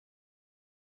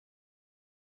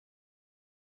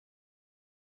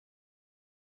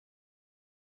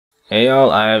Hey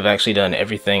y'all, I've actually done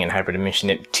everything in Hyperdimension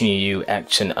Neptunia U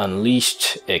Action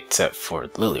Unleashed except for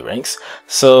Lily Ranks.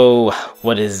 So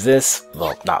what is this?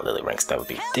 Well, not Lily Ranks, that would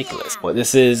be ridiculous. What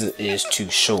this is to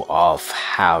show off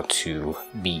how to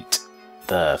beat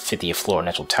the 50th floor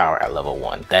Neptral Tower at level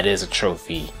 1. That is a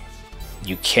trophy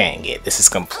you can get. This is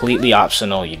completely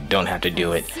optional, you don't have to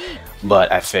do it,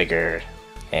 but I figure,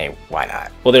 hey, why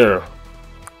not? Well, there are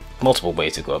multiple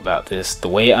ways to go about this. The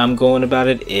way I'm going about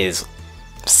it is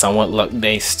somewhat luck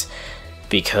based,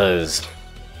 because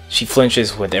she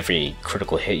flinches with every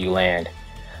critical hit you land,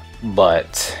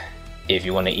 but if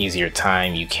you want an easier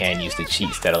time, you can use the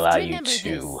cheats that allow you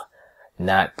to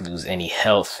not lose any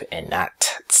health and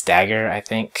not stagger, I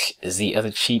think is the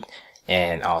other cheat,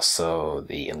 and also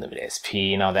the unlimited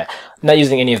SP and all that. I'm not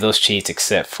using any of those cheats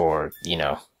except for, you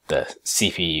know, the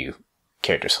CPU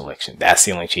character selection. That's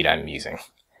the only cheat I'm using.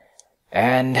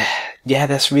 And yeah,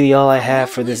 that's really all I have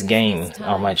for this game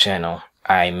on my channel.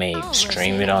 I may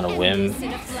stream it on a whim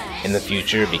in the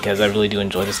future because I really do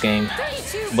enjoy this game.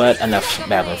 But enough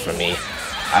babbling from me.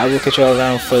 I will catch y'all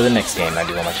around for the next game I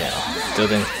do on my channel. Till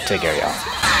then, take care, y'all.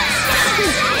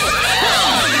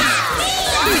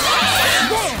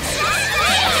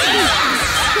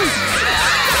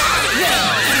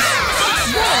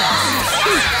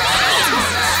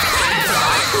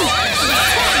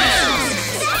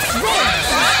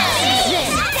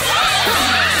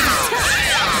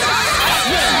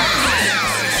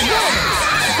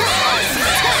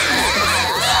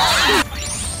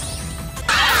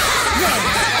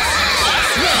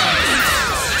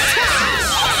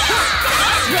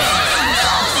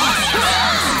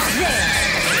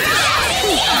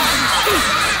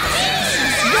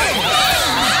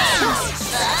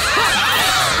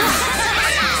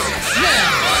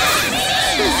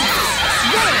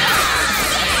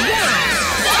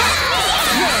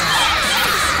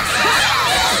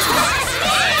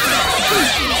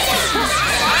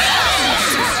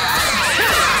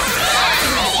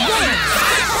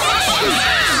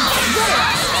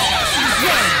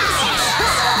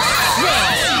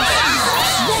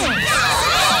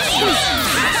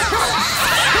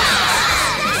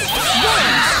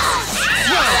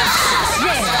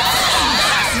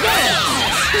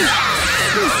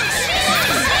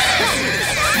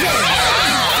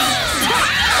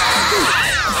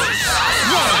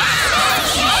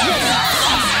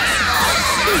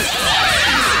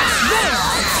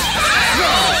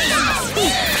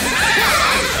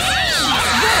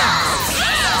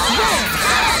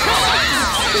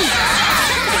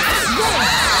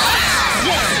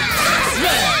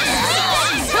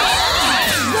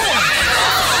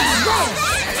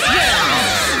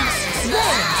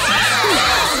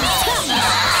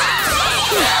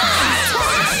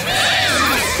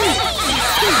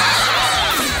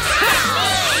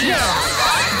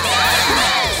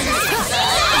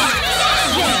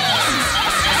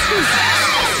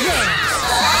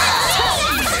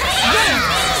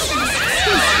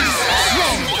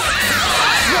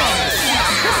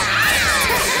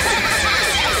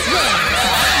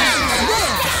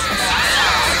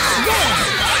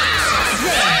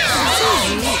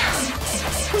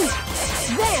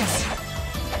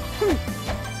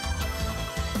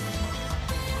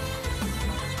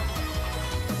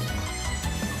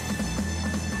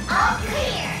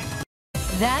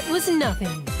 That was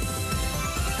nothing.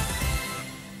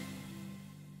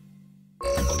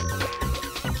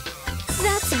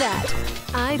 That's that.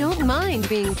 I don't mind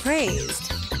being praised.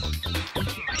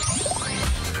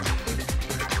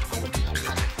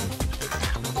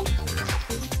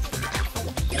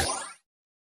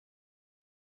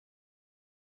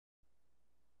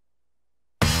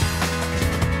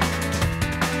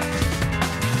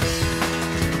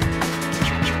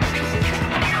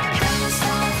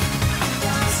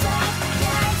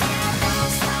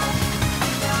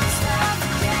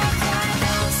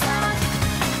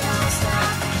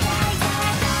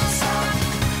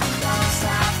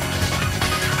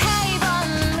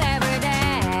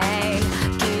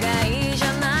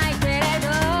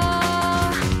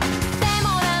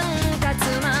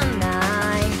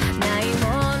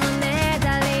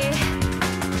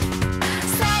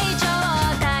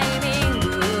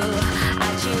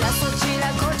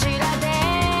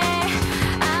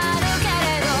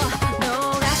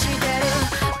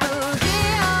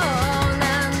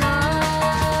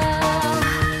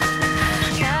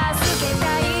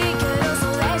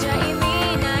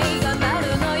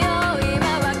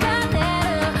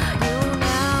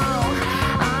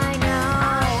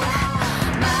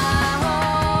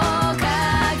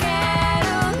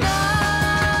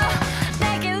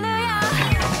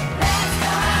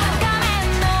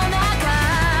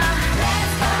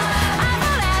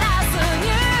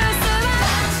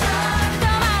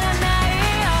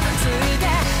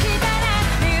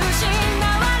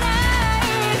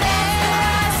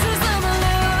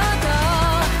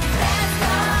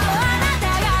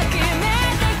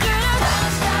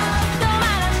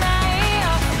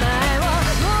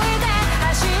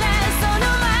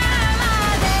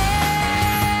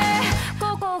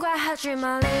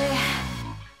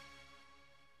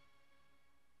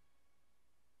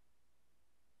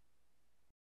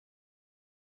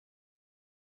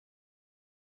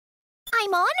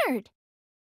 I'm honored.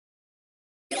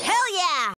 Hell yeah!